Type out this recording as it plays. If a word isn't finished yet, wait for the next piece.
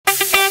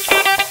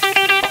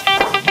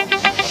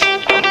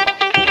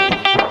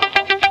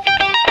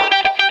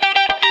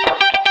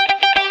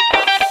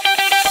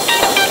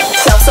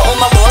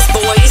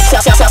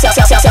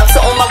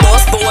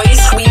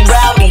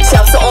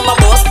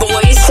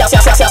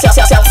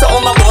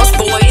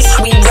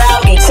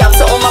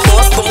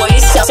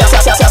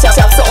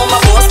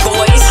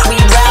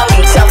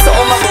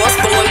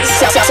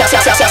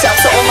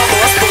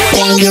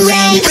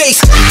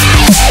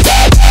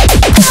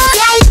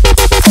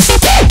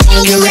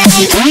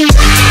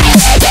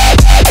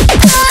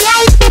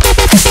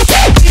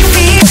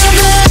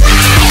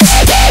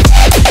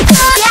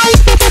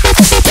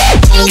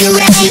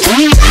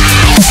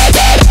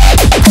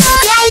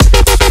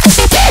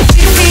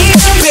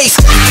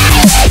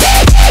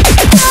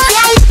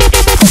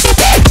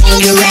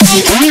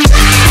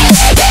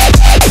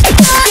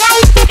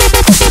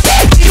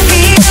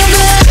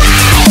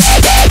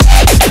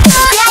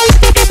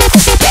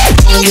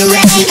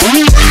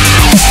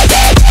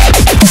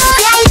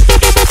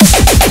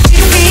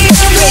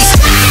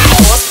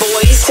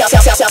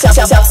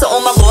Shouts to all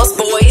my lost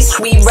boys,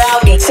 we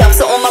rowdy. Shouts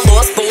to all my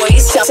lost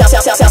boys. Shouts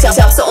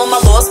to all my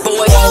lost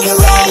boys. Shouts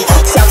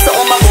to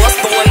all my lost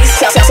boys.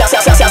 Shouts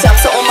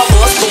to all my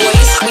lost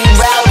boys, we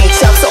rowdy.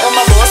 Shouts to all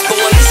my lost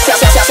boys.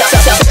 Shouts.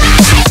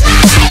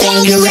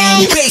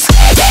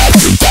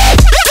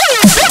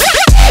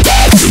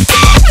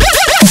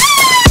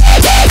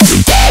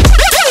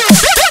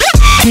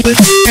 Toy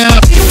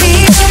car.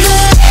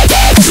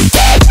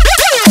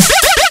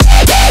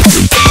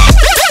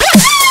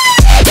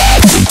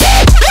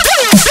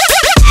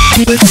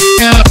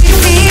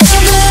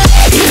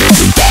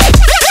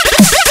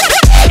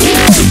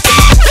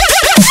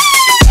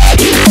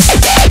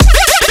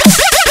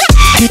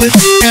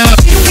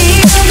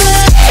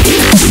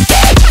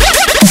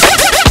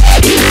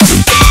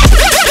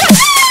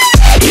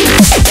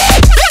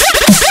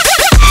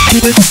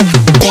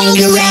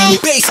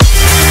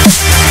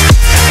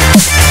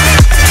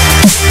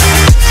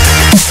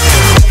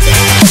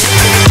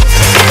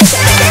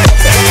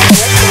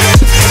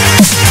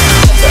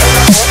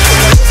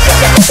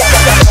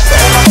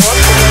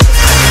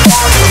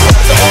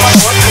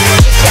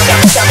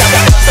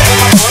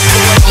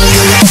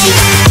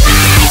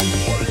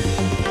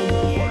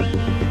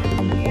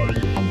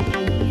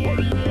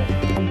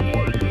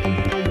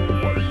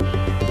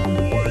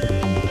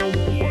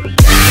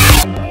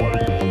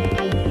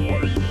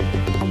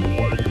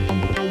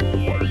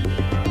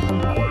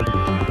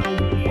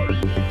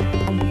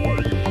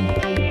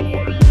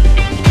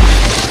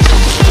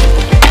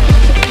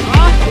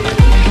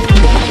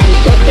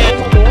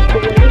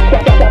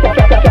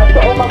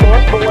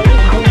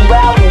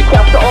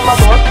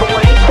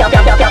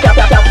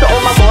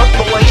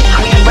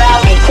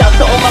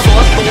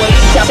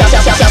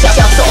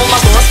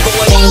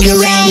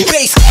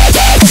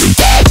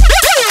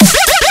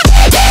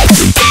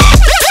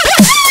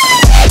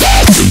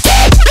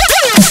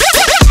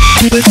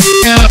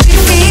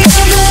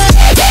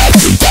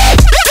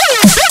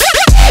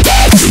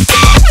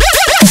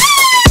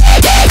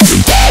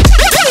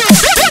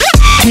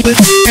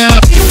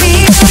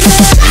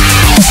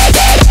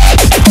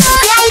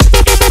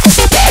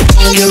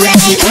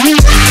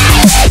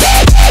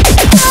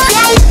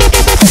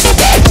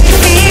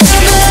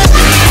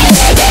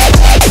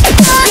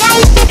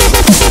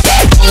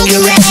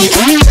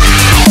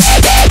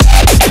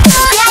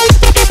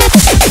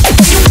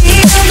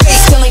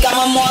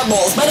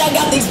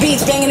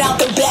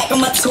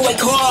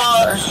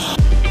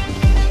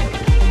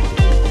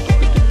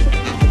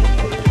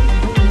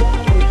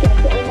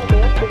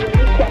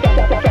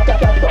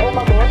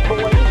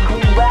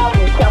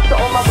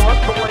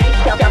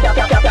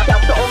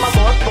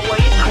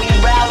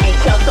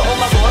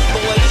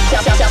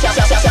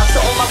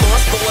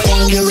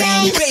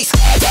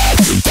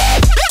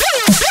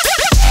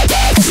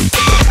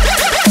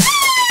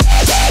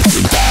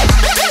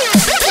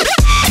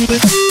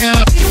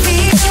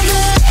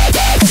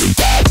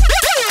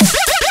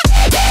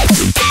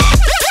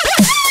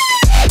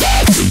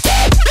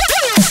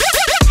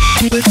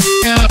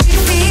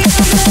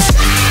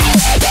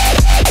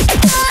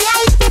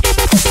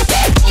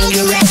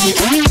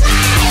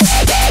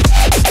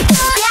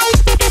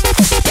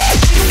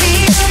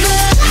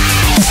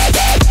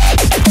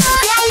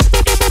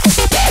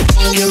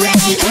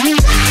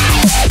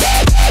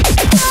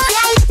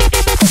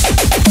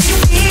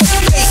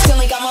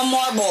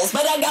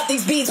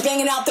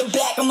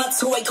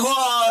 Toy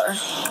car.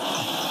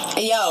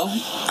 Hey yo,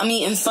 I'm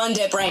eating Fun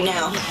Dip right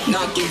now. No,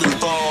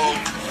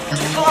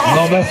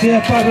 Messi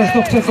je pár,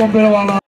 to překombiloval.